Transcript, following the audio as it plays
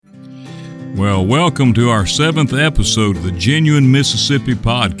Well, welcome to our 7th episode of the Genuine Mississippi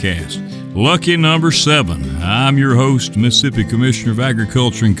Podcast. Lucky number 7. I'm your host, Mississippi Commissioner of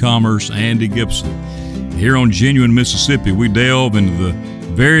Agriculture and Commerce, Andy Gipson. Here on Genuine Mississippi, we delve into the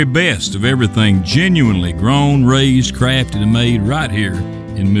very best of everything genuinely grown, raised, crafted, and made right here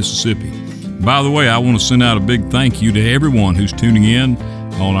in Mississippi. By the way, I want to send out a big thank you to everyone who's tuning in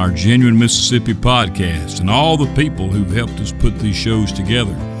on our Genuine Mississippi Podcast and all the people who've helped us put these shows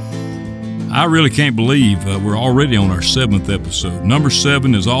together. I really can't believe we're already on our 7th episode. Number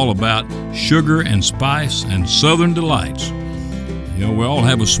 7 is all about sugar and spice and Southern delights. You know, we all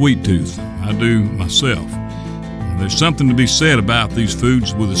have a sweet tooth. I do myself. And there's something to be said about these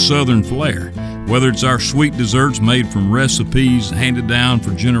foods with a Southern flair. Whether it's our sweet desserts made from recipes handed down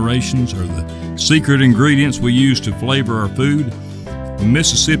for generations or the secret ingredients we use to flavor our food,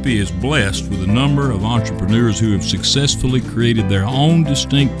 Mississippi is blessed with a number of entrepreneurs who have successfully created their own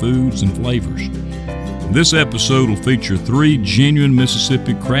distinct foods and flavors. This episode will feature 3 genuine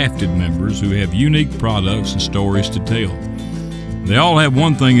Mississippi crafted members who have unique products and stories to tell. They all have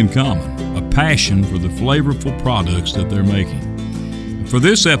one thing in common, a passion for the flavorful products that they're making. For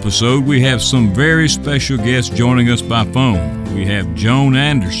this episode, we have some very special guests joining us by phone. We have Joan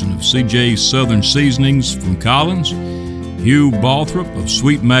Anderson of CJ's Southern Seasonings from Collins, Hugh Balthrop of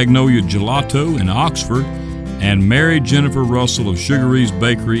Sweet Magnolia Gelato in Oxford, and Mary Jennifer Russell of Sugaree's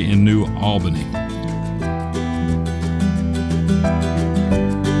Bakery in New Albany.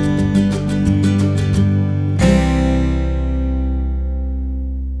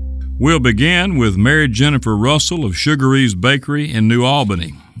 We'll begin with Mary Jennifer Russell of Sugaree's Bakery in New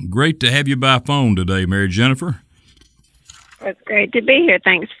Albany. Great to have you by phone today, Mary Jennifer. It's great to be here.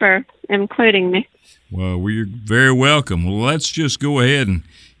 Thanks for including me. Well, you're very welcome. Well, let's just go ahead and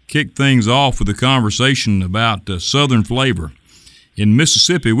kick things off with a conversation about Southern flavor. In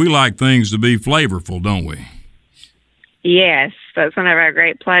Mississippi, we like things to be flavorful, don't we? Yes, that's one of our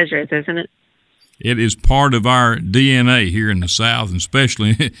great pleasures, isn't it? It is part of our DNA here in the South, and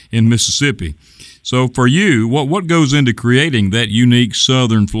especially in Mississippi. So for you, what goes into creating that unique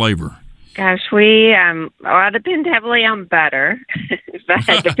Southern flavor? Gosh, I depend heavily on butter. If I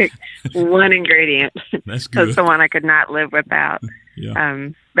had to pick one ingredient, that's good. That's the one I could not live without. Yeah.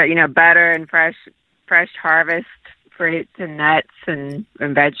 But butter and fresh harvest fruits and nuts and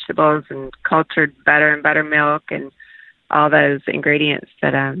vegetables and cultured butter and buttermilk and all those ingredients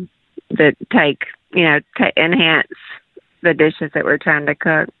that enhance the dishes that we're trying to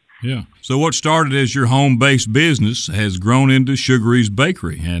cook. Yeah. So what started as your home-based business has grown into Sugaree's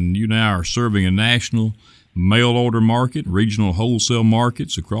Bakery, and you now are serving a national mail-order market, regional wholesale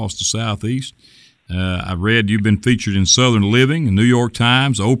markets across the Southeast. I read you've been featured in Southern Living, the New York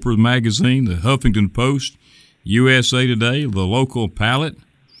Times, Oprah Magazine, the Huffington Post, USA Today, the Local Palate,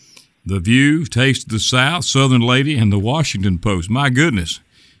 The View, Taste of the South, Southern Lady, and the Washington Post. My goodness.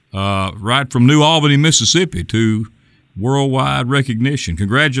 Right from New Albany, Mississippi to worldwide recognition.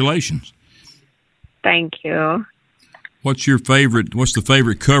 Congratulations. Thank you. What's the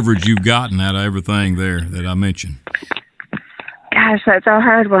favorite coverage you've gotten out of everything there that I mentioned? Gosh, that's a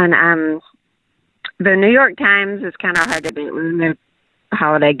hard one. The New York Times is kind of hard to beat. We the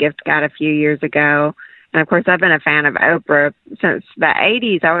holiday gift got a few years ago. And of course, I've been a fan of Oprah since the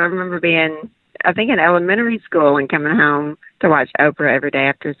 80s. I remember being, I think, in elementary school and coming home to watch Oprah every day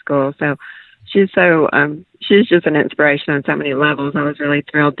after school. So she's just an inspiration on so many levels. I was really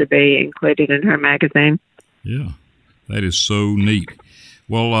thrilled to be included in her magazine. Yeah, that is so neat.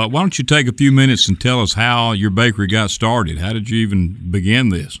 Well, why don't you take a few minutes and tell us how your bakery got started? How did you even begin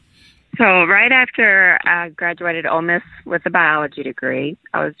this? So right after I graduated Ole Miss with a biology degree,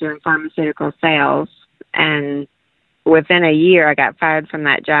 I was doing pharmaceutical sales, and within a year I got fired from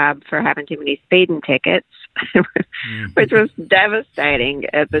that job for having too many speeding tickets, which was devastating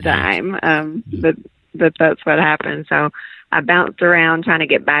at the time. But that's what happened. So I bounced around trying to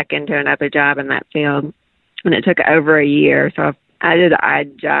get back into another job in that field, and it took over a year. So I did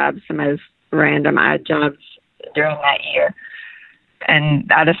odd jobs, the most random odd jobs during that year.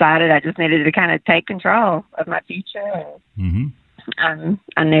 And I decided I just needed to kind of take control of my future. And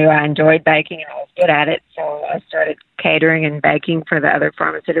I knew I enjoyed baking and I was good at it. So I started catering and baking for the other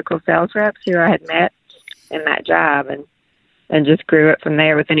pharmaceutical sales reps who I had met in that job, and just grew it from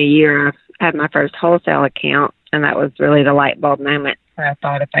there. Within a year, I had my first wholesale account, and that was really the light bulb moment where I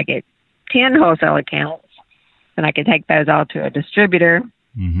thought if I get 10 wholesale accounts, then I could take those all to a distributor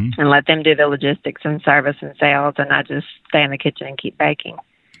and let them do the logistics and service and sales, and I just stay in the kitchen and keep baking.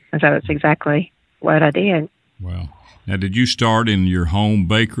 And so that's exactly what I did. Wow. Now, did you start in your home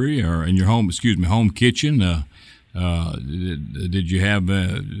bakery or in your home kitchen Did you have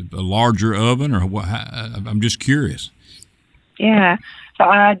a larger oven, or what? I'm just curious. Yeah. So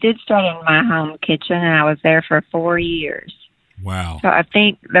I did start in my home kitchen, and I was there for 4 years. Wow. So I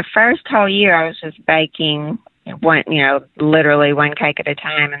think the first whole year I was just baking literally one cake at a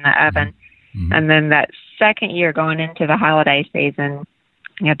time in the oven. Mm-hmm. And then that second year going into the holiday season,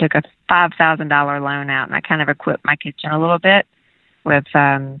 I took a $5,000 loan out, and I kind of equipped my kitchen a little bit with,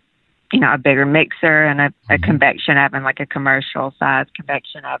 a bigger mixer and a convection oven, like a commercial size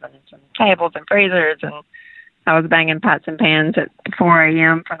convection oven, and some tables and freezers. And I was banging pots and pans at 4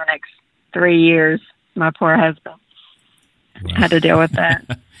 a.m. for the next 3 years. My poor husband had to deal with that.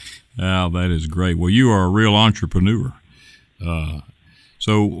 Oh, that is great. Well, you are a real entrepreneur.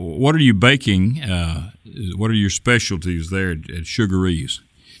 So what are you baking? What are your specialties there at Sugaree's?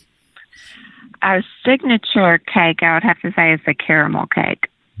 Our signature cake, I would have to say, is the caramel cake.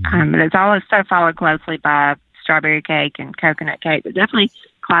 It's always so followed closely by strawberry cake and coconut cake, but definitely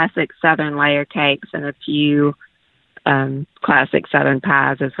classic Southern layer cakes and a few classic Southern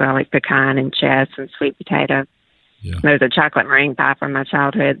pies as well, like pecan and chess and sweet potato. Yeah. There's a chocolate meringue pie from my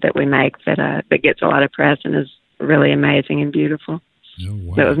childhood that we make that gets a lot of press and is really amazing and beautiful. Oh,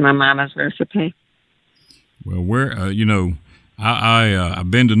 wow. That was my mama's recipe. Well,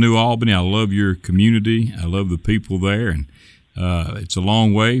 I've been to New Albany. I love your community. I love the people there, and it's a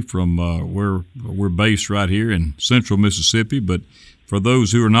long way from where we're based right here in central Mississippi. But for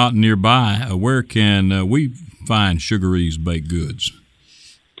those who are not nearby, where can we find Sugaree's baked goods?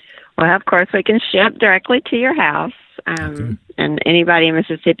 Well, of course, we can ship directly to your house, Okay. and anybody in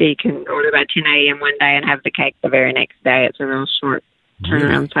Mississippi can order by 10 a.m. one day and have the cake the very next day. It's a real short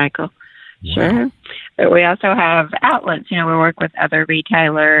turnaround cycle. Wow. Sure. But we also have outlets. We work with other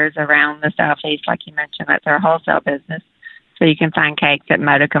retailers around the Southeast, like you mentioned. That's our wholesale business. So you can find cakes at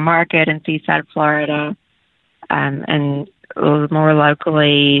Motica Market in Seaside, Florida, and a little more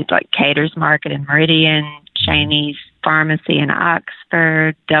locally, like Cater's Market in Meridian, Cheney's Pharmacy in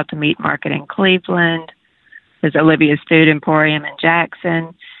Oxford, Delta Meat Market in Cleveland. There's Olivia's Food Emporium in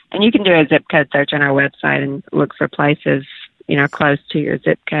Jackson. And you can do a zip code search on our website and look for places, close to your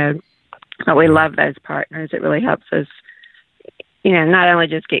zip code. But we love those partners. It really helps us, not only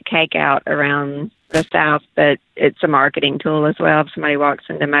just get cake out around the South, but it's a marketing tool as well. If somebody walks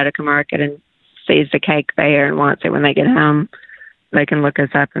into Motica Market and sees the cake there and wants it when they get home, they can look us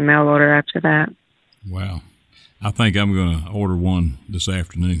up and mail order after that. Wow. I think I'm going to order one this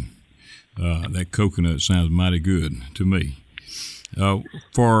afternoon. That coconut sounds mighty good to me.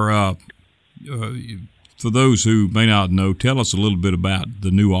 For those who may not know, tell us a little bit about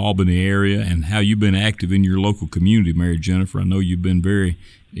the New Albany area and how you've been active in your local community, Mary Jennifer. I know you've been very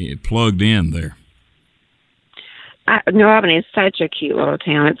plugged in there. New Albany is such a cute little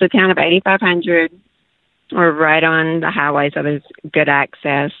town. It's a town of 8,500. We're right on the highway, so there's good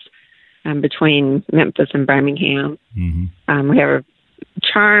access between Memphis and Birmingham. Mm-hmm. We have a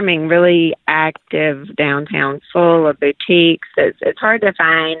charming, really active downtown full of boutiques. It's hard to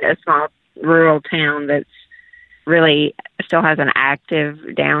find a small rural town that's really still has an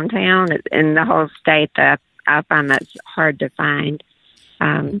active downtown in the whole state. That I find that's hard to find.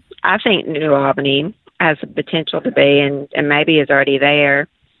 I think New Albany has the potential to be, and maybe is already there,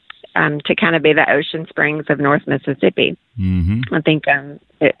 to kind of be the Ocean Springs of North Mississippi. Mm-hmm. I think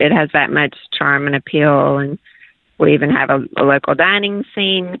it has that much charm and appeal, and we even have a local dining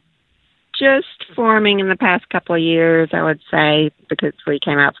scene just forming in the past couple of years, I would say, because we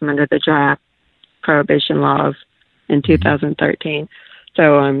came out from under the draft prohibition laws in 2013.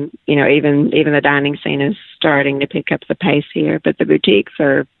 So, even the dining scene is starting to pick up the pace here, but the boutiques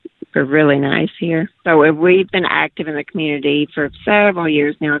are really nice here. So we've been active in the community for several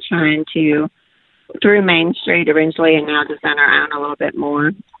years now, trying to, through Main Street originally and now just on our own a little bit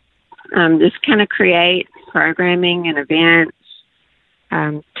more, just kind of create programming and events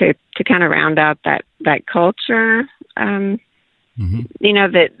to kind of round out that culture, that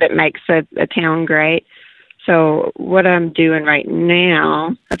makes a town great. So what I'm doing right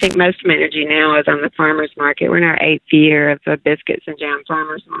now, I think most of my energy now is on the farmers market. We're in our 8th year of the Biscuits and Jam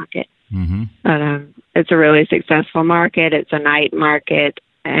Farmers Market. Mm-hmm. But it's a really successful market. It's a night market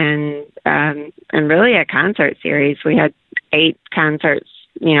and really a concert series. We had 8 concerts,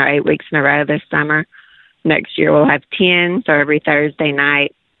 8 weeks in a row this summer. Next year we'll have 10. So every Thursday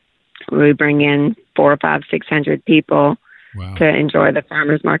night we bring in 400 or 500, 600 people. Wow. To enjoy the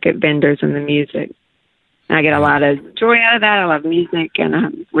farmers market vendors and the music. I get a lot of joy out of that. I love music,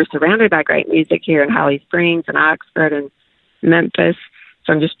 and we're surrounded by great music here in Holly Springs and Oxford and Memphis.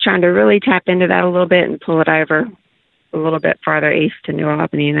 So I'm just trying to really tap into that a little bit and pull it over a little bit farther east to New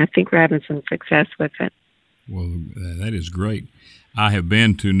Albany, and I think we're having some success with it. Well, that is great. I have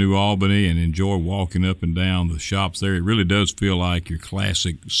been to New Albany and enjoy walking up and down the shops there. It really does feel like your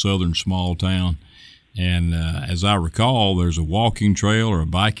classic southern small town. And as I recall, there's a walking trail or a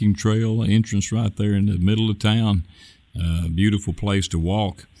biking trail entrance right there in the middle of town. Beautiful place to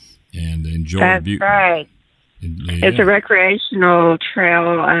walk and enjoy. That's right. Yeah. It's a recreational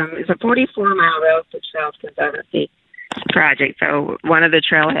trail. It's a 44-mile relative trail conservancy project. So one of the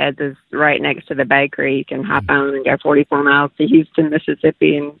trailheads is right next to the bakery. You can hop on and go 44 miles to Houston,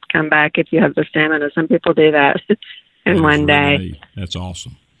 Mississippi, and come back if you have the stamina. Some people do that in one day. Really, that's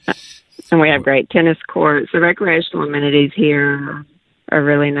awesome. And we have great tennis courts. The recreational amenities here are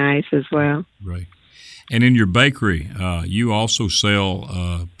really nice as well. Right. And in your bakery, you also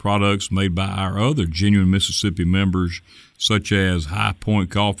sell products made by our other Genuine Mississippi members, such as High Point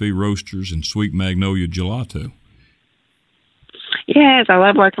Coffee Roasters and Sweet Magnolia Gelato. Yes, I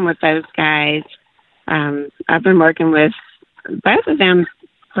love working with those guys. I've been working with both of them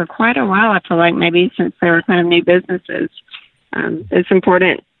for quite a while. I feel like maybe since they were kind of new businesses. It's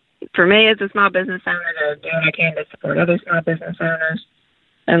important for me as a small business owner to do what I can to support other small business owners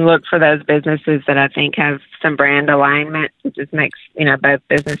and look for those businesses that I think have some brand alignment. It just makes, both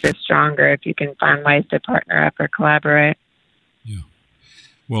businesses stronger if you can find ways to partner up or collaborate. Yeah.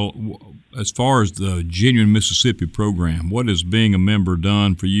 Well, as far as the Genuine Mississippi program, what has being a member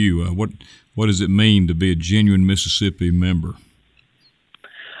done for you? What does it mean to be a Genuine Mississippi member?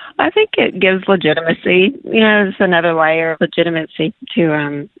 I think it gives legitimacy. It's another layer of legitimacy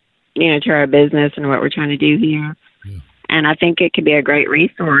to our business and what we're trying to do here. Yeah. And I think it could be a great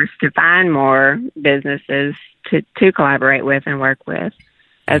resource to find more businesses to collaborate with and work with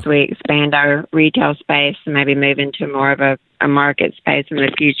as we expand our retail space and maybe move into more of a market space in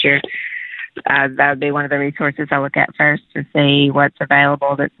the future. That would be one of the resources I look at first to see what's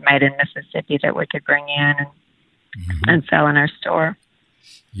available that's made in Mississippi that we could bring in and sell in our store.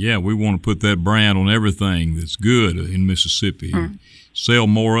 Yeah, we want to put that brand on everything that's good in Mississippi. Sell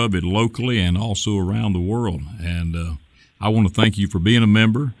more of it locally and also around the world. And I want to thank you for being a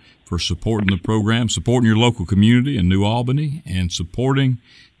member, for supporting the program, supporting your local community in New Albany, and supporting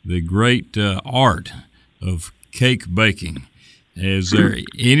the great art of cake baking. Is there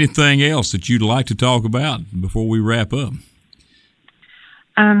anything else that you'd like to talk about before we wrap up?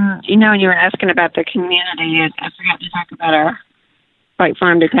 When you were asking about the community, I forgot to talk about our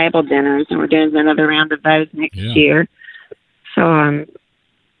farm-to-table dinners, and we're doing another round of those next year. So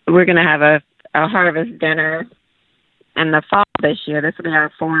we're going to have a harvest dinner in the fall this year. This will be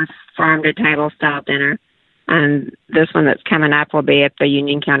our fourth farm-to-table style dinner. And this one that's coming up will be at the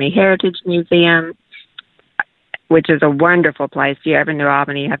Union County Heritage Museum, which is a wonderful place. If you're ever in New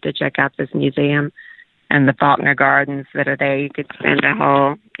Albany, you have to check out this museum and the Faulkner Gardens that are there. You could spend a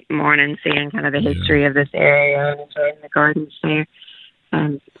whole morning seeing kind of the history of this area and enjoying the gardens there.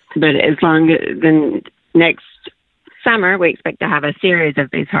 But as long as then next summer, we expect to have a series of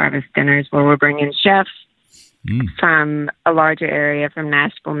these harvest dinners where we're bringing chefs from a larger area, from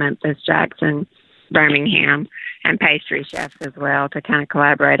Nashville, Memphis, Jackson, Birmingham, and pastry chefs as well to kind of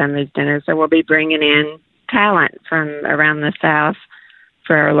collaborate on these dinners. So we'll be bringing in talent from around the South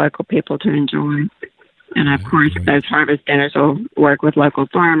for our local people to enjoy. And of course, those harvest dinners will work with local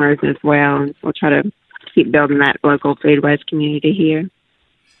farmers as well. And we'll try to keep building that local food waste community here.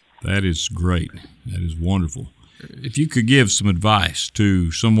 That is great. That is wonderful. If you could give some advice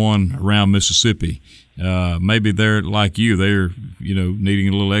to someone around Mississippi, maybe they're like you, they're needing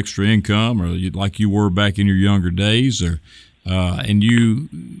a little extra income, or like you were back in your younger days, or and you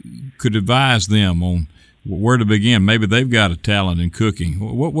could advise them on where to begin. Maybe they've got a talent in cooking.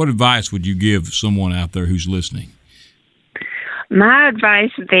 What advice would you give someone out there who's listening? My advice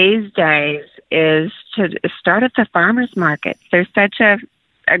these days is to start at the farmers markets. There's such a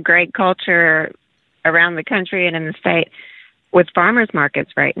great culture around the country and in the state with farmers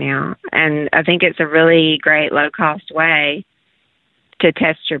markets right now. And I think it's a really great low-cost way to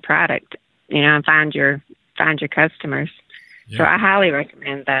test your product, and find your customers. Yeah. So I highly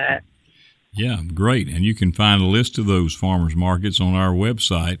recommend that. Yeah, great. And you can find a list of those farmers markets on our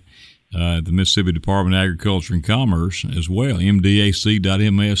website, the Mississippi Department of Agriculture and Commerce as well, mdac.ms.gov.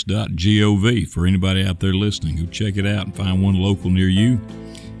 For anybody out there listening, go check it out and find one local near you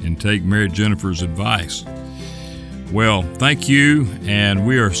and take Mary Jennifer's advice. Well, thank you, and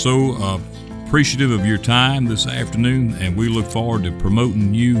we are so appreciative of your time this afternoon, and we look forward to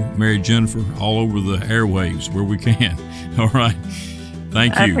promoting you, Mary Jennifer, all over the airwaves where we can. All right.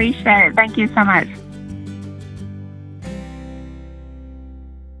 Thank you. I appreciate it. Thank you so much.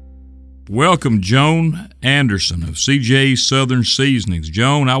 welcome Joan Anderson of CJ's Southern Seasonings.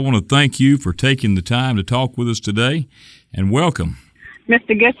 Joan, I want to thank you for taking the time to talk with us today, and welcome.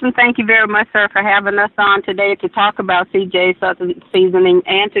 Mr. Gipson, thank you very much, sir, for having us on today to talk about CJ's Southern Seasoning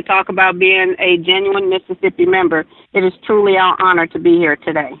and to talk about being a genuine Mississippi member. It is truly our honor to be here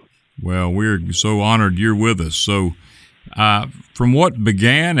today. Well, we're so honored you're with us. So, from what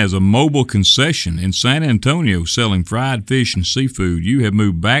began as a mobile concession in San Antonio selling fried fish and seafood, you have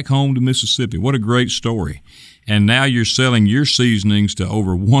moved back home to Mississippi. What a great story. And now you're selling your seasonings to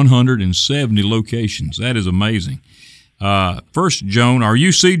over 170 locations. That is amazing. First, Joan, are you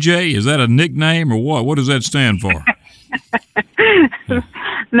CJ? Is that a nickname or what? What does that stand for?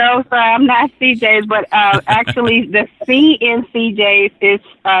 No, sir, I'm not CJ's, but actually the C in CJ's is,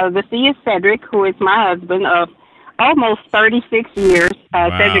 the C is Cedric, who is my husband of almost 36 years.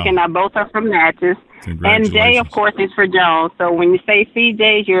 Wow. Cedric and I both are from Natchez. And J, of course, is for Joan. So when you say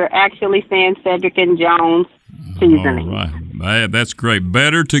CJ's, you're actually saying Cedric and Joan's Seasoning. All right. That's great.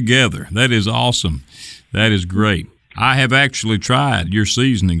 Better together. That is awesome. That is great. I have actually tried your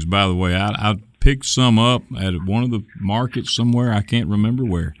seasonings, by the way. I picked some up at one of the markets somewhere. I can't remember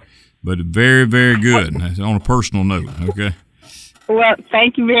where, but very, very good. On a personal note, okay? Well,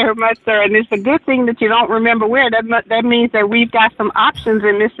 thank you very much, sir. And it's a good thing that you don't remember where. That means that we've got some options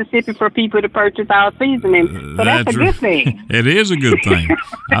in Mississippi for people to purchase our seasoning. So that's a good thing. It is a good thing.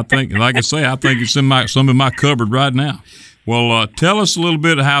 I think, like I say, I think it's in some in my cupboard right now. Well, tell us a little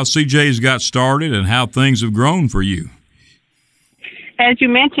bit of how CJ's got started and how things have grown for you. As you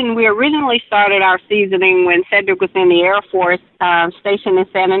mentioned, we originally started our seasoning when Cedric was in the Air Force, stationed in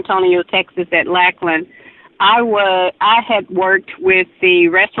San Antonio, Texas at Lackland. I had worked with the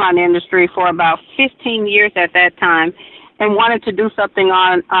restaurant industry for about 15 years at that time and wanted to do something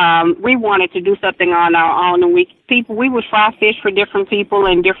we wanted to do something on our own. And we would fry fish for different people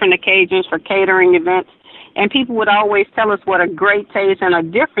and different occasions for catering events. And people would always tell us what a great taste and a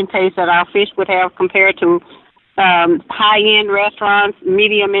different taste that our fish would have compared to high-end restaurants,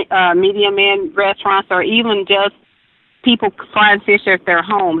 medium-end restaurants, or even just people frying fish at their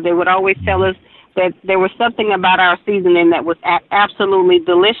home. They would always tell us that there was something about our seasoning that was absolutely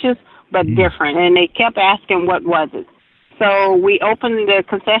delicious but different, and they kept asking what was it. So we opened the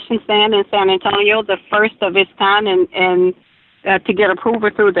concession stand in San Antonio, the first of its kind, and to get approval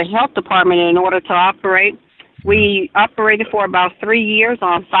through the health department in order to operate. We operated for about 3 years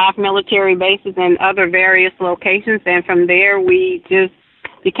on 5 military bases and other various locations, and from there we just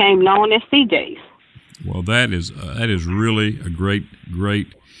became known as CJ's. Well, that is really a great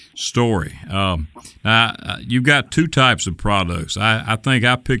story. Now, you've got two types of products. I think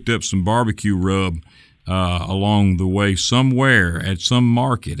I picked up some barbecue rub along the way somewhere at some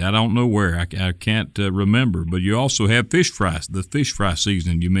market. I don't know where. I can't remember. But you also have fish fries, the fish fry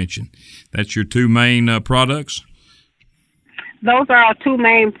seasoning you mentioned. That's your two main products? Those are our two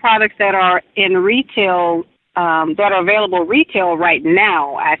main products that are in retail, that are available retail right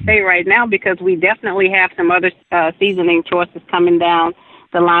now. I say right now because we definitely have some other seasoning choices coming down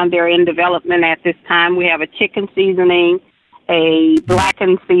the line. They're in development at this time. We have a chicken seasoning, a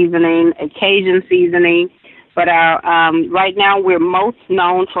blackened seasoning, a Cajun seasoning, but our right now we're most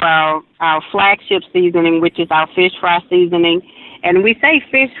known for our flagship seasoning, which is our fish fry seasoning. And we say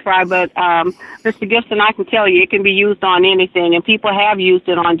fish fry, but Mr. Gipson, I can tell you it can be used on anything, and people have used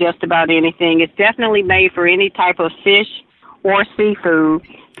it on just about anything. It's definitely made for any type of fish or seafood.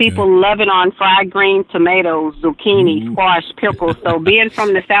 People love it on fried green tomatoes, zucchini, squash, pickles. So being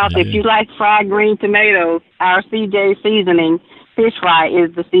from the South, if you like fried green tomatoes, our CJ seasoning, fish fry,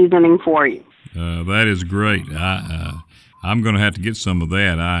 is the seasoning for you. That is great. I'm going to have to get some of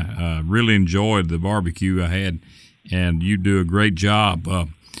that. I really enjoyed the barbecue I had, and you do a great job.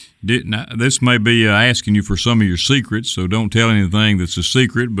 This may be asking you for some of your secrets, so don't tell anything that's a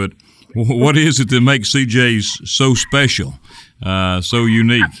secret, but what is it that makes CJ's so special, so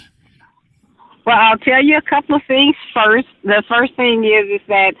unique? Well, I'll tell you a couple of things first. The first thing is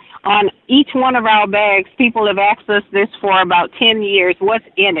that on each one of our bags, people have asked us this for about 10 years, what's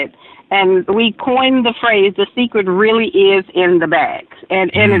in it? And we coined the phrase, the secret really is in the bags,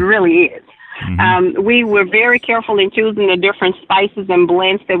 and it really is. Mm-hmm. We were very careful in choosing the different spices and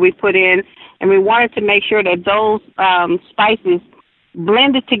blends that we put in, and we wanted to make sure that those spices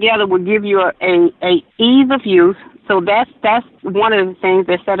blended together would give you a ease of use. So that's one of the things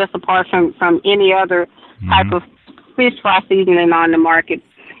that set us apart from any other type of fish fry seasoning on the market.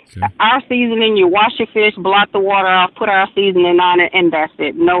 Okay. Our seasoning, you wash your fish, blot the water off, put our seasoning on it, and that's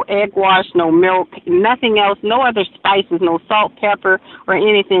it. No egg wash, no milk, nothing else, no other spices, no salt, pepper, or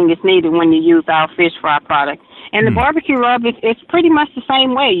anything is needed when you use our fish fry product. And the barbecue rub it's pretty much the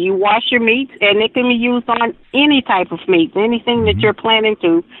same way. You wash your meats, and it can be used on any type of meat, anything that you're planning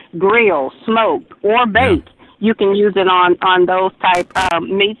to grill, smoke, or bake. Yeah. You can use it on those type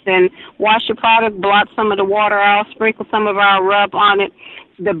meats, and wash your product, blot some of the water out, sprinkle some of our rub on it.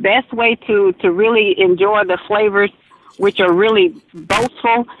 The best way to really enjoy the flavors, which are really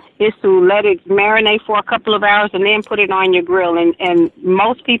boastful, is to let it marinate for a couple of hours and then put it on your grill. And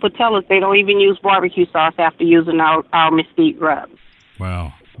most people tell us they don't even use barbecue sauce after using our mesquite rub.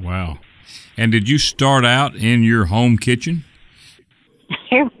 Wow. And did you start out in your home kitchen?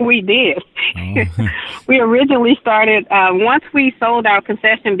 We did. Oh. We originally started, once we sold our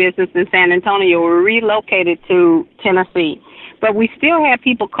concession business in San Antonio, we relocated to Tennessee. But we still had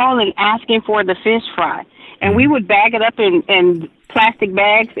people calling asking for the fish fry. And we would bag it up in plastic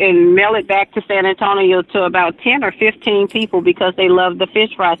bags and mail it back to San Antonio to about 10 or 15 people because they loved the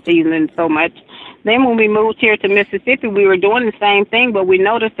fish fry seasoning so much. Then when we moved here to Mississippi, we were doing the same thing, but we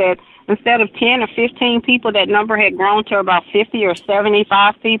noticed that instead of 10 or 15 people, that number had grown to about 50 or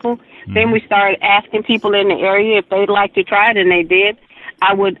 75 people. Then we started asking people in the area if they'd like to try it, and they did.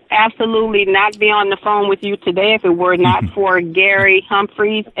 I would absolutely not be on the phone with you today if it were not for Gary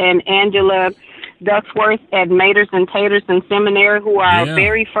Humphreys and Angela Ducksworth at Maters and Taters and Seminary, who are our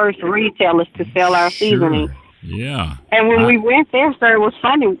very first retailers to sell our seasoning. Yeah. And when we went there, sir, it was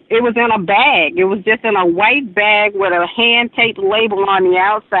funny. It was in a bag. It was just in a white bag with a hand-taped label on the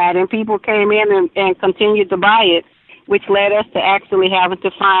outside, and people came in and continued to buy it, which led us to actually having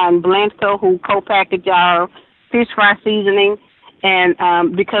to find Blendco, who co-packaged our fish fry seasoning,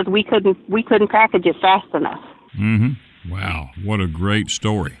 and because we couldn't package it fast enough. Mm-hmm. Wow, what a great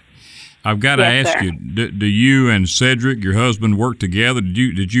story. I've got to ask you, do you and Cedric, your husband, work together?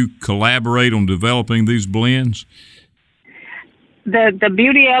 Did you collaborate on developing these blends? The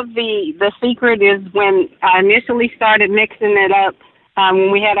beauty of the secret is when I initially started mixing it up,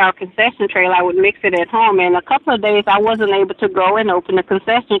 when we had our concession trailer, I would mix it at home. And a couple of days I wasn't able to go and open the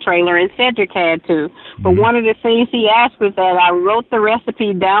concession trailer, and Cedric had to. But one of the things he asked was that I wrote the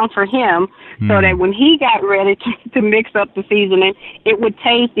recipe down for him so that when he got ready to mix up the seasoning, it would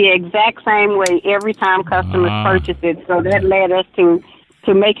taste the exact same way every time customers purchase it. So that led us to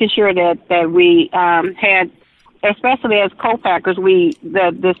making sure that we had, especially as co-packers,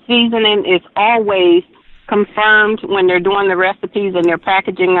 the seasoning is always confirmed when they're doing the recipes and they're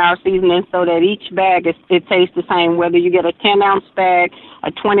packaging our seasoning so that each bag it tastes the same, whether you get a 10-ounce bag,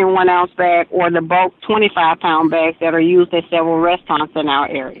 a 21-ounce bag, or the bulk 25-pound bags that are used at several restaurants in our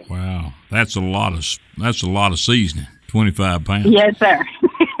area. Wow, that's a lot of seasoning, 25 pounds. Yes, sir.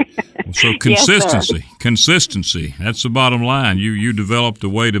 So consistency. That's the bottom line. You developed a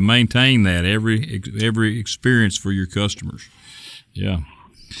way to maintain that every experience for your customers. Yeah.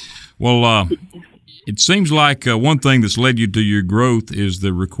 Well, it seems like one thing that's led you to your growth is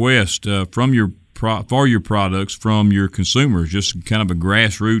the request for your products from your consumers, just kind of a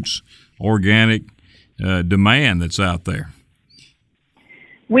grassroots, organic demand that's out there.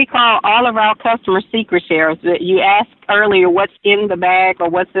 We call all of our customers secret sharers. You asked earlier what's in the bag or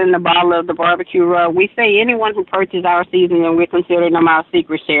what's in the bottle of the barbecue rub. We say anyone who purchases our seasoning, we consider them our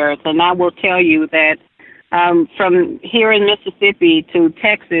secret sharers. And I will tell you that from here in Mississippi to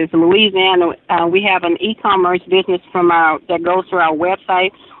Texas, Louisiana, we have an e-commerce business that goes through our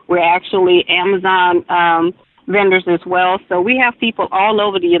website. We're actually Amazon vendors as well. So we have people all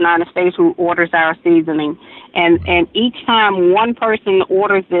over the United States who orders our seasoning. And each time one person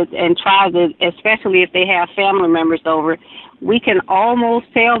orders it and tries it, especially if they have family members over, we can almost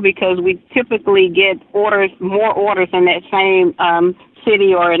tell because we typically get more orders in that same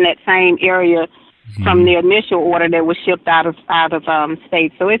city or in that same area from the initial order that was shipped out of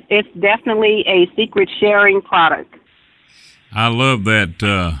state. So it's definitely a secret sharing product. I love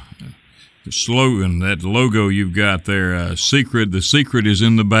that slogan, that logo you've got there. The secret is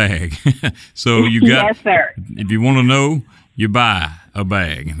in the bag. So you got. Yes, sir. If you want to know, you buy a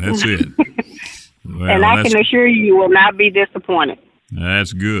bag. That's it. Well, and I can assure you will not be disappointed.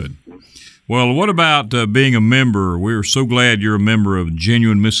 That's good. Well, what about being a member? We're so glad you're a member of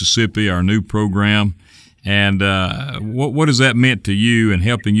Genuine Mississippi, our new program. And what has that meant to you in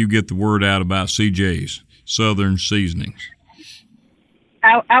helping you get the word out about CJ's, Southern Seasonings?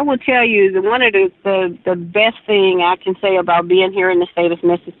 I will tell you that one of the best thing I can say about being here in the state of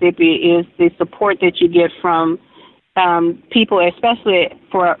Mississippi is the support that you get from people, especially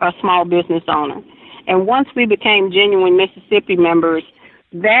for a small business owner. And once we became Genuine Mississippi members,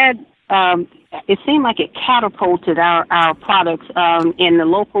 that it seemed like it catapulted our products in the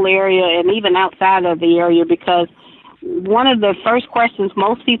local area and even outside of the area, because one of the first questions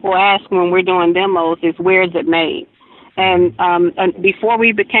most people ask when we're doing demos is, where is it made? And before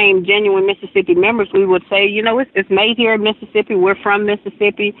we became Genuine Mississippi members, we would say, it's made here in Mississippi. We're from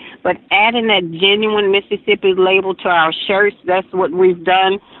Mississippi. But adding that Genuine Mississippi label to our shirts, that's what we've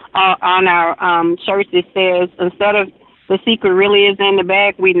done on our shirts. It says, instead of the secret really is in the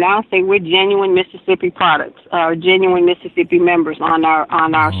bag, we now say we're Genuine Mississippi products, Genuine Mississippi members on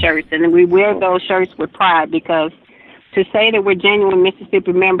our shirts. And we wear those shirts with pride, because to say that we're Genuine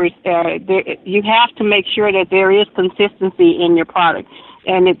Mississippi members, you have to make sure that there is consistency in your product.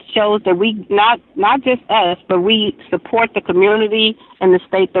 And it shows that we, not just us, but we support the community and the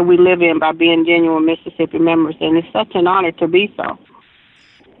state that we live in by being Genuine Mississippi members. And it's such an honor to be so.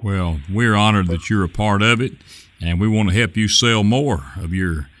 Well, we're honored that you're a part of it, and we want to help you sell more of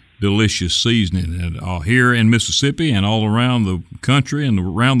your delicious seasoning here in Mississippi and all around the country and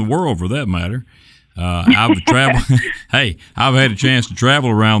around the world, for that matter. I've traveled. Hey, I've had a chance to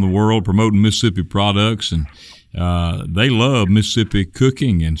travel around the world promoting Mississippi products, and they love Mississippi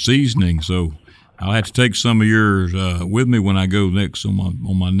cooking and seasoning. So I'll have to take some of yours with me when I go next on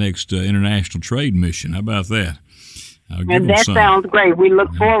my next international trade mission. How about that? And that sounds great. We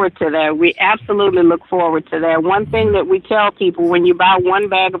look forward to that. We absolutely look forward to that. One thing that we tell people, when you buy one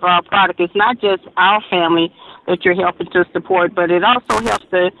bag of our product, it's not just our family that you're helping to support, but it also helps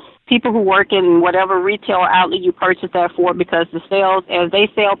the people who work in whatever retail outlet you purchase that for, because the sales, as they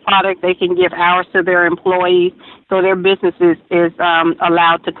sell product, they can give hours to their employees, so their business is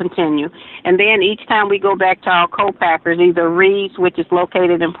allowed to continue. And then each time we go back to our co-packers, either Reed's, which is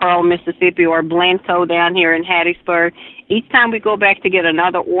located in Pearl, Mississippi, or Blanco down here in Hattiesburg, each time we go back to get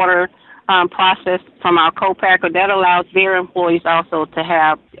another order process from our co-packer, that allows their employees also to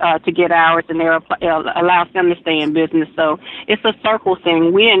have to get hours, and allows them to stay in business. So it's a circle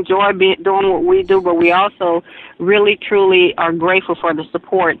thing. We enjoy doing what we do, but we also really, truly are grateful for the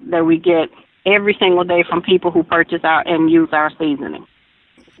support that we get every single day from people who purchase and use our seasoning.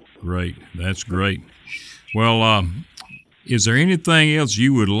 Great. That's great. Well, is there anything else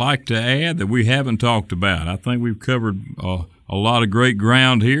you would like to add that we haven't talked about? I think we've covered a lot of great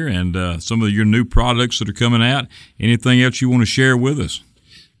ground here, and some of your new products that are coming out. Anything else you want to share with us?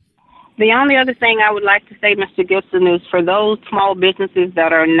 The only other thing I would like to say, Mr. Gipson, is for those small businesses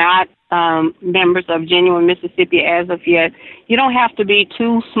that are not members of Genuine Mississippi as of yet, you don't have to be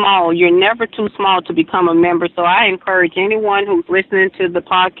too small. You're never too small to become a member. So I encourage anyone who's listening to the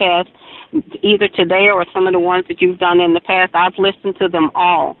podcast, either today or some of the ones that you've done in the past. I've listened to them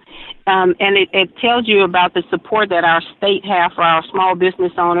all. And it tells you about the support that our state has for our small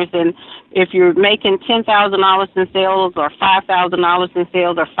business owners. And if you're making $10,000 in sales or $5,000 in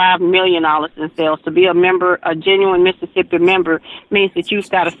sales or $5 million in sales, to be a member, a Genuine Mississippi member, means that you've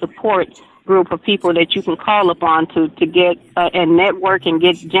got a support group of people that you can call upon to get and network and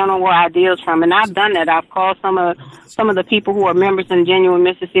get general ideas from. And I've done that. I've called some of the people who are members in Genuine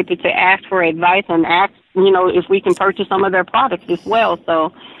Mississippi to ask for advice and ask, if we can purchase some of their products as well.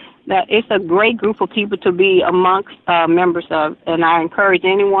 So that it's a great group of people to be amongst members of, and I encourage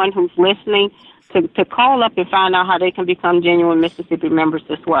anyone who's listening to call up and find out how they can become Genuine Mississippi members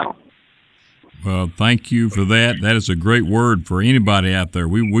as well. Well, thank you for that. That is a great word for anybody out there.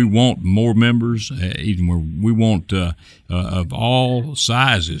 We want more members, we want of all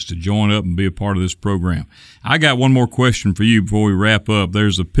sizes to join up and be a part of this program. I got one more question for you before we wrap up.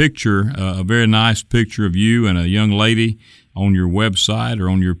 There's a picture, a very nice picture of you and a young lady on your website or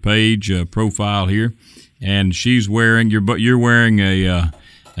on your page profile here, and she's wearing you're wearing an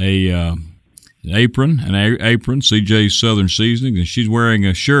apron, CJ's Southern Seasonings, and she's wearing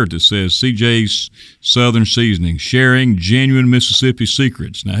a shirt that says CJ's Southern Seasonings, sharing genuine Mississippi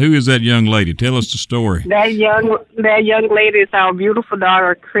secrets. Now, who is that young lady? Tell us the story. That young lady is our beautiful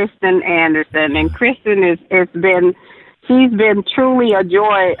daughter, Kristen Anderson, and Kristen she's been truly a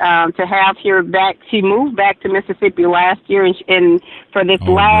joy to have here back. She moved back to Mississippi last year, and for this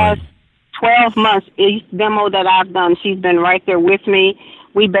last 12 months, each demo that I've done, she's been right there with me.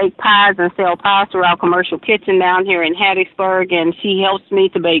 We bake pies and sell pies through our commercial kitchen down here in Hattiesburg, and she helps me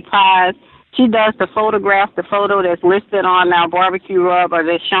to bake pies. She does the photo that's listed on our barbecue rub or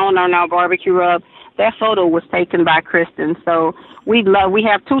that's shown on our barbecue rub. That photo was taken by Kristen. So we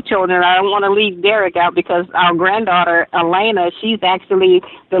have two children. I don't want to leave Derek out because our granddaughter, Elena, she's actually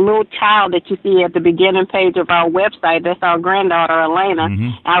the little child that you see at the beginning page of our website. That's our granddaughter, Elena.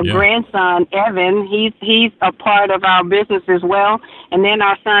 Mm-hmm. Our grandson, Evan, he's a part of our business as well. And then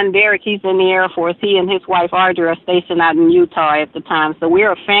our son, Derek, he's in the Air Force. He and his wife, Audrey, are stationed out in Utah at the time. So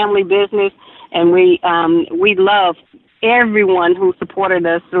we're a family business, and we love everyone who supported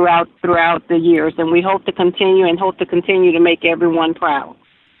us throughout the years, and we hope to continue to make everyone proud.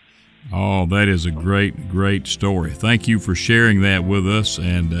 Oh, that is a great story. Thank you for sharing that with us,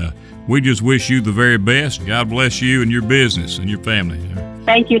 and we just wish you the very best. God bless you and your business and your family.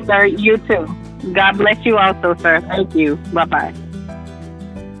 Thank you, sir. You too. God bless you also, sir. Thank you. Bye-bye.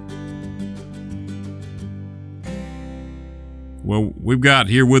 Well, we've got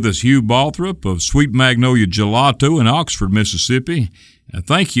here with us Hugh Balthrop of Sweet Magnolia Gelato in Oxford, Mississippi.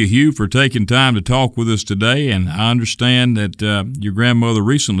 Thank you, Hugh, for taking time to talk with us today. And I understand that your grandmother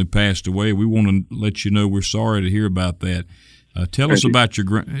recently passed away. We want to let you know we're sorry to hear about that. Tell us about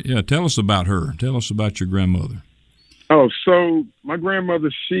her. Tell us about your grandmother. Oh, so my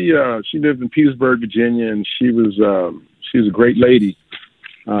grandmother, she lived in Petersburg, Virginia, and she was a great lady.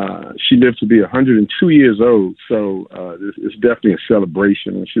 She lived to be 102 years old, so it's definitely a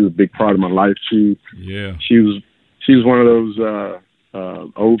celebration. And she was a big part of my life. She was one of those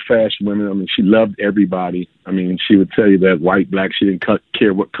old-fashioned women. I mean, she loved everybody. I mean, she would tell you that white, black, she didn't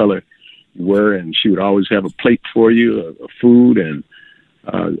care what color you were, and she would always have a plate for you, a food, and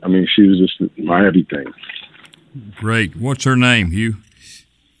I mean, she was just my everything. Great. What's her name, Hugh?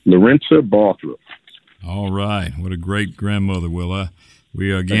 Lorenza Balthrop. All right. What a great grandmother. Well,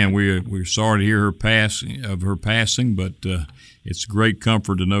 we're sorry to hear her passing, but it's a great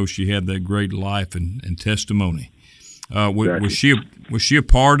comfort to know she had that great life and testimony. Exactly. Was she a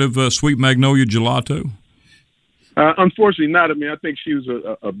part of Sweet Magnolia Gelato? Unfortunately not. I mean, I think she was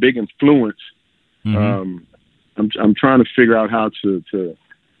a big influence. Mm-hmm. I'm trying to figure out how to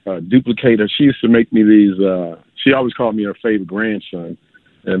duplicate her. She used to make me these. She always called me her favorite grandson,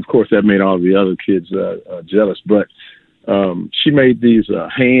 and of course that made all the other kids jealous. But she made these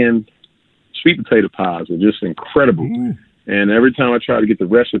hand sweet potato pies. They're just incredible. Mm. And every time I tried to get the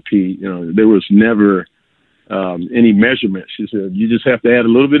recipe, there was never any measurement. She said, "You just have to add a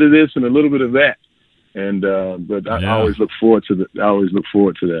little bit of this and a little bit of that." And but I always look forward to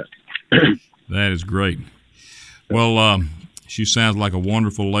that. That is great. Well, she sounds like a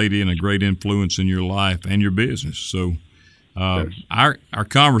wonderful lady and a great influence in your life and your business. So our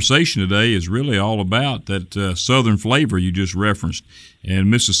conversation today is really all about that Southern flavor you just referenced. In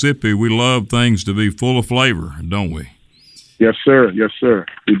Mississippi, we love things to be full of flavor, don't we? Yes, sir. Yes, sir.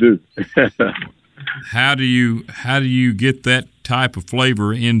 We do. How do you get that type of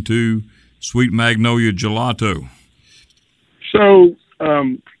flavor into Sweet Magnolia Gelato? So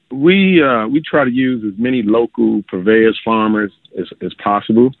we try to use as many local purveyors, farmers as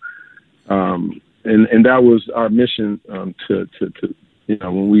possible, and that was our mission to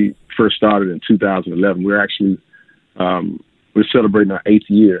when we first started in 2011. We're actually we're celebrating our 8th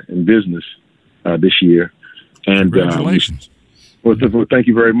year in business this year, and congratulations. Thank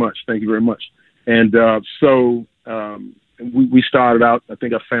you very much. Thank you very much. And so we started out. I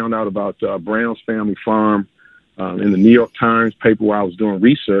think I found out about Brown's Family Farm in the New York Times paper while I was doing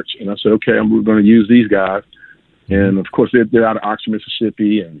research, and I said, okay, we're going to use these guys. And of course, they're out of Oxford,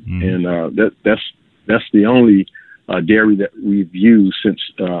 Mississippi, and that's the only dairy that we've used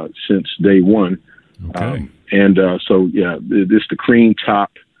since day one. Okay. So this the cream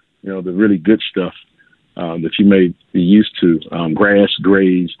top, the really good stuff that you may be used to, grass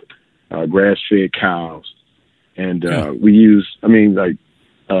grazed, grass fed cows, and we use,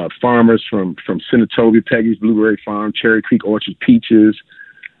 farmers from Senatobia, Peggy's Blueberry Farm, Cherry Creek Orchard Peaches,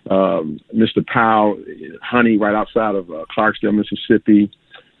 Mr. Powell honey right outside of Clarksdale, Mississippi.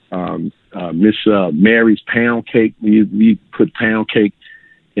 Miss Mary's pound cake. We put pound cake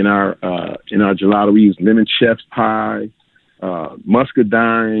in our gelato. We use lemon chef's pie,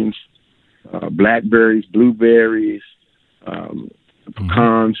 muscadines, blackberries, blueberries,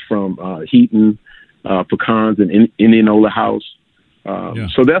 pecans from Heaton, pecans in Indianola House.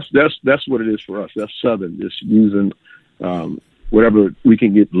 So that's what it is for us. That's Southern. Just using whatever we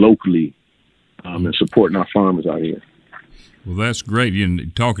can get locally and supporting our farmers out here. Well, that's great. You're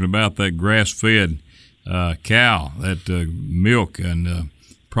talking about that grass-fed cow, that milk and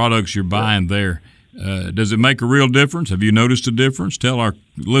products you're buying there. Does it make a real difference? Have you noticed a difference? Tell our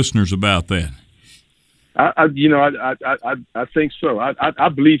listeners about that. I think so. I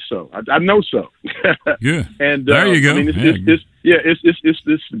believe so. I know so. Good. And there you go. It's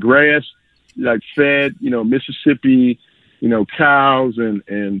this grass like fed, Mississippi, cows, and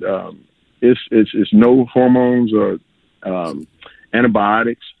it's no hormones or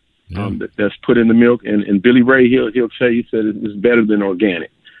antibiotics that's put in the milk. And Billy Ray, he'll tell you that it's better than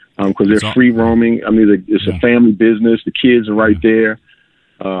organic because they're free roaming. It's a family business. The kids are right there.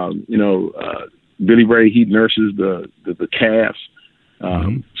 Billy Ray, he nurses the calves.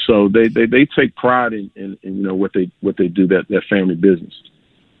 So they take pride in what they do, that family business.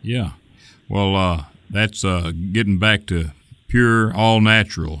 Yeah. Well, that's getting back to pure, all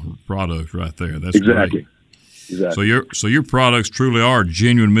natural products right there. That's exactly. Great. Exactly. So your products truly are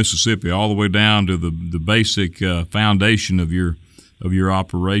genuine Mississippi, all the way down to the basic foundation of your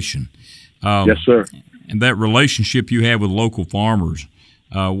operation. Yes, sir. And that relationship you have with local farmers,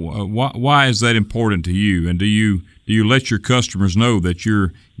 why is that important to you? And do you let your customers know that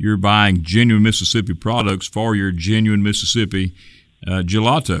you're buying genuine Mississippi products for your genuine Mississippi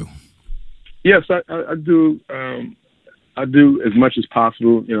gelato? Yes, I do. I do as much as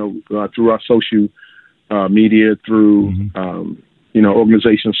possible. Through our social media, through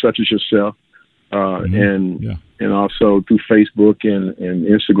organizations such as yourself, and also through Facebook and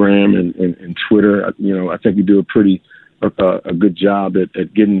Instagram and Twitter. I think we do a good job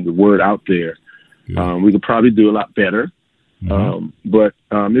at getting the word out there. We could probably do a lot better, but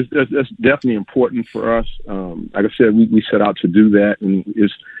it's definitely important for us. Like I said, we set out to do that, and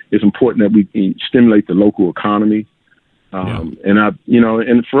it's important that we stimulate the local economy.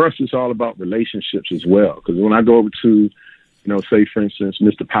 And for us, it's all about relationships as well. Because when I go over to, say for instance,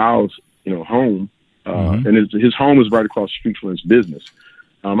 Mr. Powell's, home, and his home is right across the street from his business.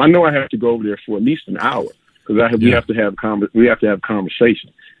 I know I have to go over there for at least an hour because we have to have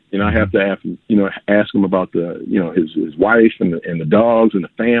conversation. I have to ask him about his wife and the dogs and the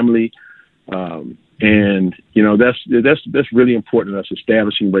family. That's really important to us,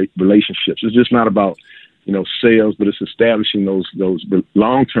 establishing relationships. It's just not about sales, but it's establishing those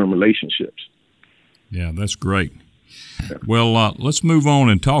long-term relationships. Yeah, that's great. Yeah. Well, let's move on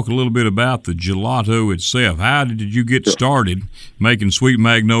and talk a little bit about the gelato itself. How did you get started making sweet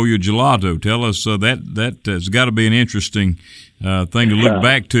Magnolia gelato? Tell us that has got to be an interesting thing to look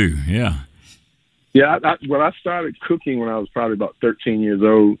back to. Yeah. Yeah. I started cooking when I was probably about 13 years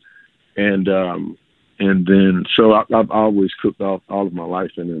old, and then so I've always cooked all of my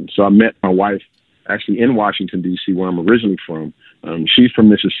life, and then so I met my wife actually in Washington, D.C., where I'm originally from. She's from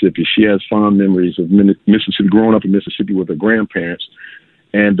Mississippi. She has fond memories of Mississippi, growing up in Mississippi with her grandparents.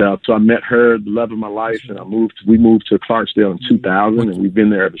 And so I met her, the love of my life, and we moved to Clarksdale in 2000, and we've been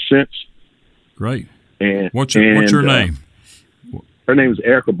there ever since. Great. And what's your name? Her name is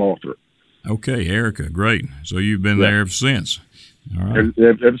Erica Balthrop. Okay, Erica, great. So you've been there ever since. All right.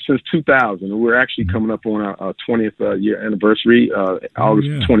 Ever since 2000. And we're actually coming up on our 20th year anniversary,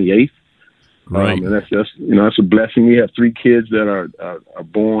 August 28th. Right. And that's a blessing. We have 3 kids that are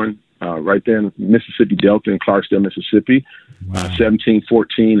born right there in Mississippi Delta in Clarksdale, Mississippi. Wow. 17,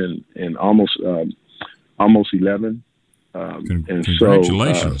 14, and almost 11.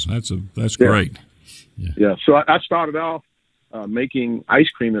 Congratulations! That's great. Yeah. So I started off making ice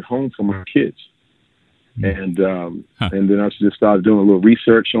cream at home for my kids, and then I just started doing a little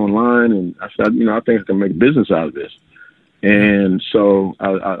research online, and I said, I think I can make a business out of this. And so,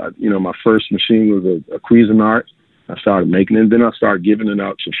 my first machine was a Cuisinart. I started making it, and then I started giving it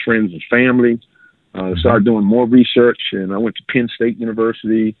out to friends and family. I started doing more research, and I went to Penn State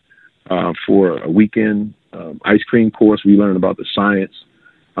University for a weekend ice cream course. We learned about the science,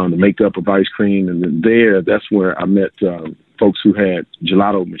 the makeup of ice cream, and then that's where I met folks who had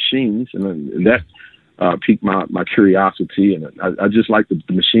gelato machines, and that piqued my curiosity, and I just liked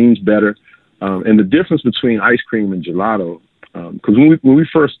the machines better. And the difference between ice cream and gelato, because when we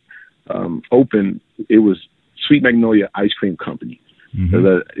first opened, it was Sweet Magnolia Ice Cream Company.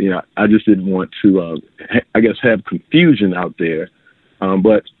 I just didn't want to, have confusion out there.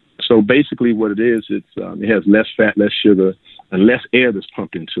 But so basically, what it is, it has less fat, less sugar, and less air that's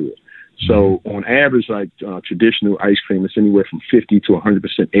pumped into it. So on average, like traditional ice cream, it's anywhere from 50 to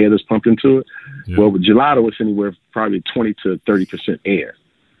 100% air that's pumped into it. Yeah. Well, with gelato, it's anywhere probably 20 to 30% air.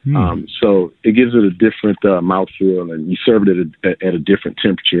 So it gives it a different mouthfeel, and you serve it at a different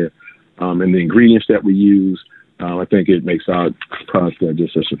temperature. And the ingredients that we use, I think it makes our product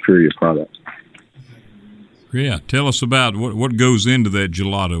just a superior product. Yeah, tell us about what goes into that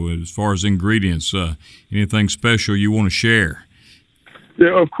gelato as far as ingredients. Anything special you want to share?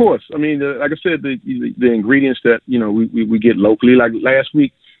 Yeah, of course. I mean, like I said, the ingredients that we get locally. Like last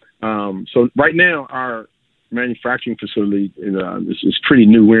week, so right now our manufacturing facility is pretty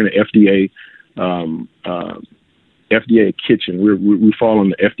new. We're in an FDA kitchen. We fall on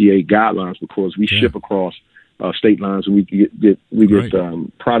the FDA guidelines because we ship across state lines, and we get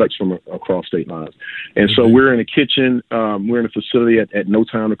products from across state lines. And so we're in a kitchen. We're in a facility at No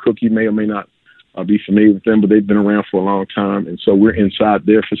Time to Cook. You may or may not be familiar with them, but they've been around for a long time. And so we're inside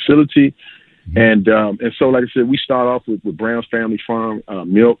their facility. And so, like I said, we start off with Brown's Family Farm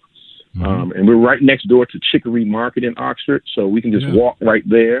milk. And we're right next door to Sugaree Market in Oxford, so we can just walk right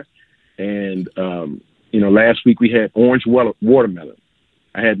there. And last week we had orange watermelon.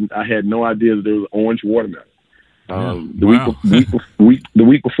 I had no idea that there was orange watermelon. The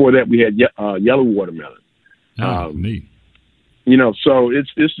week before that we had yellow watermelon. Neat. So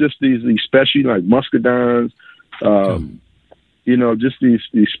it's just these special like muscadines, just these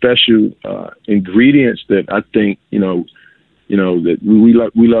special ingredients that I think that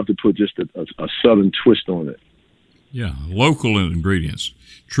we love to put just a southern twist on it. Yeah, local ingredients,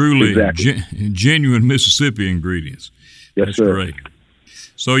 truly genuine Mississippi ingredients. Yes, That's sir. Great.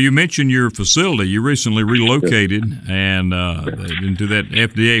 So you mentioned your facility. You recently relocated and into that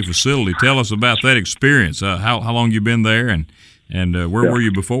FDA facility. Tell us about that experience. How long you been there, and where were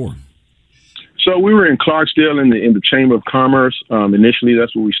you before? So we were in Clarksdale in the Chamber of Commerce. Initially,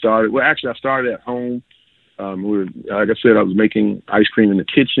 that's where we started. Well, actually, I started at home. Like I said, I was making ice cream in the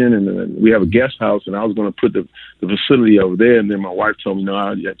kitchen, and then we have a guest house, and I was going to put the facility over there. And then my wife told me,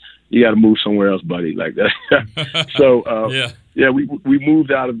 "No, you got to move somewhere else, buddy." Like that. So we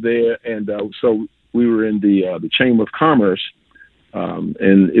moved out of there, and so we were in the Chamber of Commerce,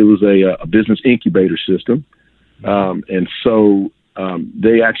 and it was a business incubator system, and so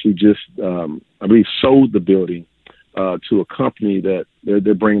they actually just I believe sold the building to a company that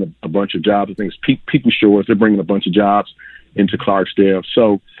they're bringing a bunch of jobs. I think it's People Shores. They're bringing a bunch of jobs into Clarksdale.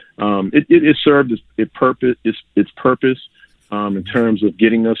 So it served its purpose in terms of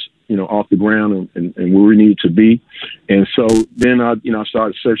getting us, off the ground and where we needed to be. And so then I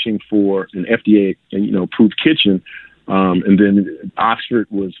started searching for an FDA approved kitchen, and then Oxford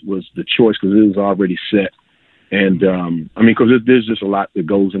was the choice because it was already set. And because there's just a lot that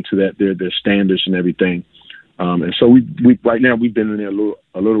goes into that. There's standards and everything. And so we right now we've been in there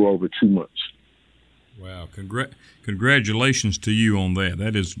a little over 2 months. Wow! Congratulations to you on that.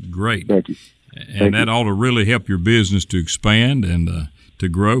 That is great. Thank you. And that ought to really help your business to expand and to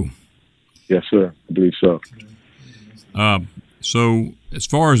grow. Yes, sir. I believe so. So as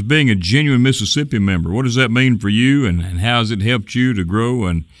far as being a genuine Mississippi member, what does that mean for you, and how has it helped you to grow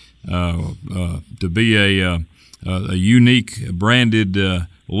and to be a unique branded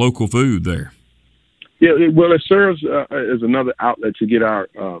local food there? Yeah, it serves as another outlet to get our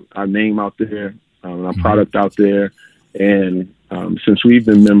name out there, our product out there. And since we've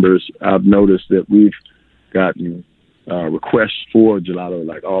been members, I've noticed that we've gotten requests for gelato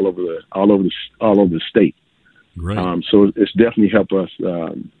like all over the state. Great. So it's definitely helped us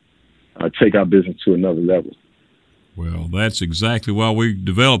take our business to another level. Well, that's exactly why we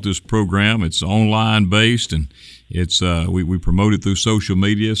developed this program. It's online based, and it's we promote it through social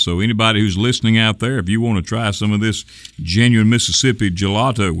media. So anybody who's listening out there, if you want to try some of this genuine Mississippi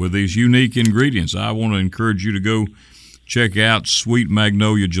gelato with these unique ingredients, I want to encourage you to go check out Sweet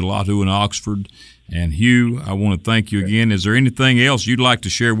Magnolia Gelato in Oxford. And Hugh, I want to thank you again. Is there anything else you'd like to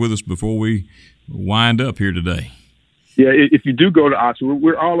share with us before we wind up here today? Yeah, if you do go to Oxford,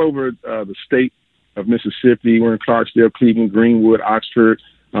 we're all over the state of Mississippi. We're in Clarksdale, Cleveland, Greenwood, Oxford.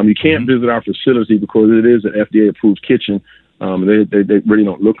 You can't visit our facility because it is an FDA-approved kitchen. They really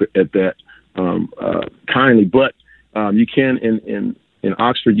don't look at that kindly, but you can in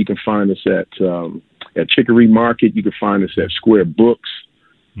Oxford. You can find us at Sugaree Market. You can find us at Square Books,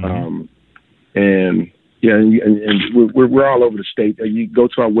 and we're all over the state. You go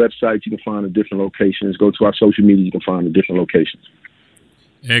to our website, you can find the different locations. Go to our social media, you can find the different locations.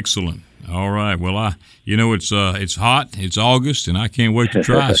 Excellent. All right. Well, it's hot. It's August, and I can't wait to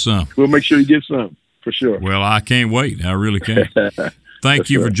try some. We'll make sure you get some for sure. Well, I can't wait. I really can't.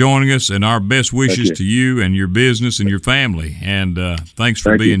 Thank you for joining us, and our best wishes to you and your business and your family. And thanks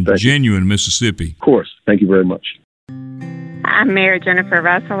for being genuine Mississippi. Of course. Thank you very much. I'm Mayor Jennifer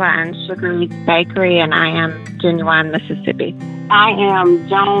Russell. I'm Sugaree Bakery, and I am genuine Mississippi. I am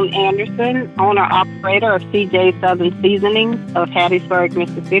Joan Anderson, owner-operator of CJ Southern Seasonings of Hattiesburg,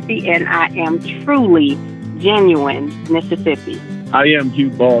 Mississippi, and I am truly genuine Mississippi. I am Hugh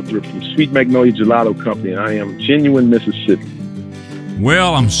Balthrop from Sweet Magnolia Gelato Company, and I am genuine Mississippi.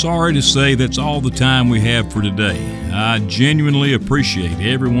 Well, I'm sorry to say that's all the time we have for today. I genuinely appreciate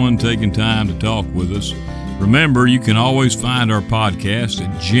everyone taking time to talk with us. Remember, you can always find our podcast at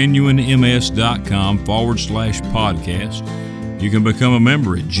genuinems.com/podcast. You can become a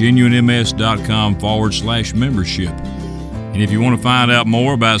member at genuinems.com/membership. And if you want to find out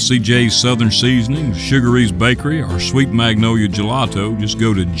more about CJ's Southern Seasonings, Sugaree's Bakery, or Sweet Magnolia Gelato, just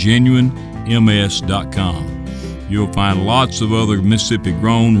go to genuinems.com. You'll find lots of other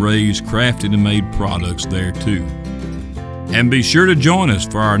Mississippi-grown, raised, crafted, and made products there, too. And be sure to join us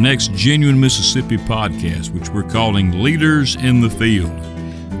for our next Genuine Mississippi podcast, which we're calling Leaders in the Field.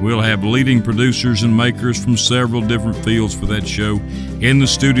 We'll have leading producers and makers from several different fields for that show. In the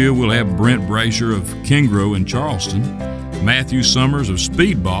studio, we'll have Brent Brazier of Kingro in Charleston, Matthew Summers of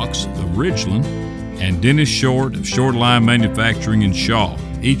Speedbox of Ridgeland, and Dennis Short of Short Line Manufacturing in Shaw.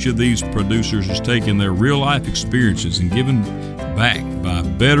 Each of these producers has taken their real-life experiences and given back by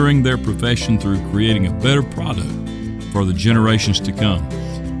bettering their profession through creating a better product for the generations to come.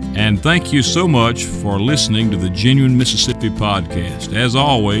 And thank you so much for listening to the Genuine Mississippi Podcast. As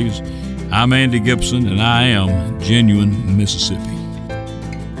always, I'm Andy Gipson, and I am Genuine Mississippi.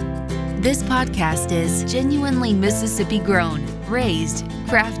 This podcast is genuinely Mississippi grown, raised,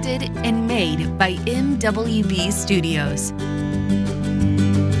 crafted, and made by MWB Studios.